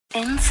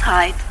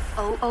Inside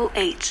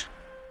OOH.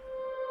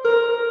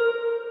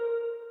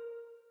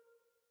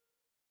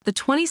 The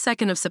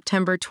 22nd of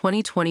September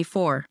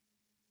 2024.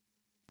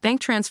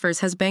 Bank Transfers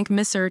has Banque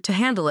Misr to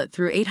handle it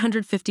through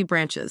 850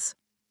 branches.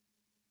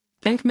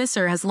 Banque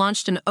Misr has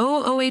launched an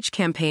OOH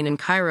campaign in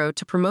Cairo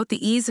to promote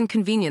the ease and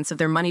convenience of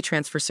their money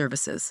transfer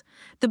services.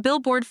 The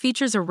billboard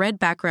features a red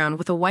background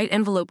with a white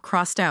envelope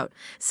crossed out,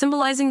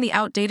 symbolizing the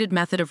outdated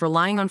method of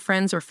relying on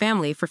friends or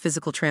family for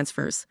physical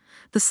transfers.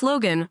 The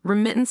slogan,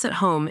 "Remittance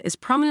at Home," is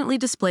prominently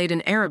displayed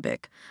in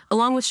Arabic,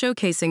 along with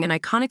showcasing an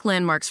iconic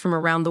landmarks from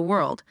around the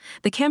world.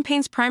 The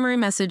campaign's primary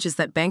message is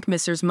that Banque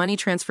Misr's money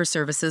transfer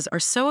services are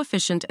so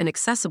efficient and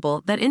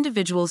accessible that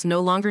individuals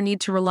no longer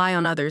need to rely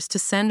on others to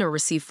send or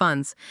receive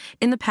funds.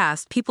 In the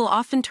past, people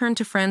often turned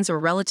to friends or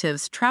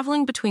relatives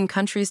traveling between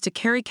countries to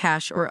carry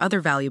cash or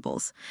other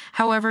valuables.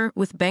 However,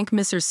 with Banque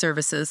Misr's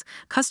services,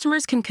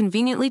 customers can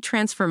conveniently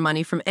transfer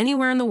money from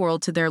anywhere in the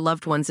world to their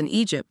loved ones in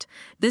Egypt.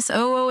 This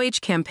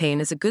OOH campaign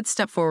is a good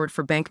step forward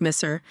for Banque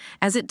Misr,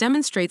 as it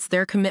demonstrates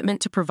their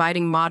commitment to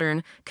providing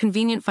modern,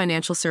 convenient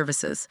financial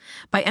services.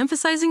 By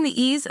emphasizing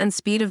the ease and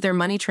speed of their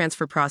money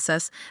transfer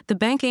process, the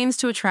bank aims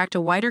to attract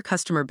a wider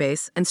customer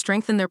base and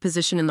strengthen their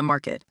position in the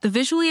market. The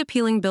visually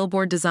appealing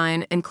billboard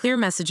design and clear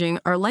messaging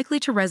are likely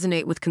to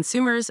resonate with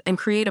consumers and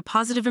create a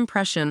positive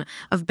impression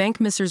of Banque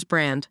Misr's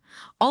brand.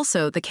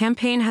 Also, the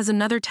campaign has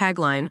another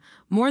tagline,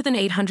 "More than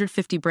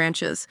 850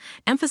 branches,"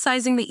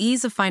 emphasizing the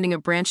ease of finding a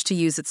branch to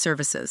use its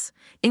services.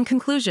 In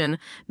conclusion,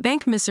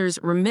 Banque Misr's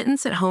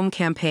Remittance at Home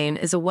campaign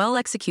is a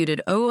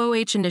well-executed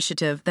OOH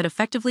initiative that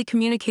effectively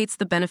communicates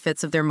the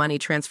benefits of their money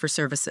transfer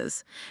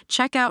services.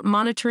 Check out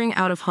Monitoring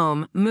Out of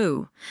Home,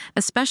 MOO,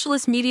 a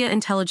specialist media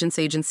intelligence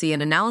agency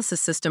and analysis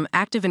system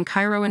active in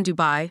Cairo and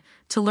Dubai,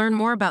 to learn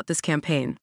more about this campaign.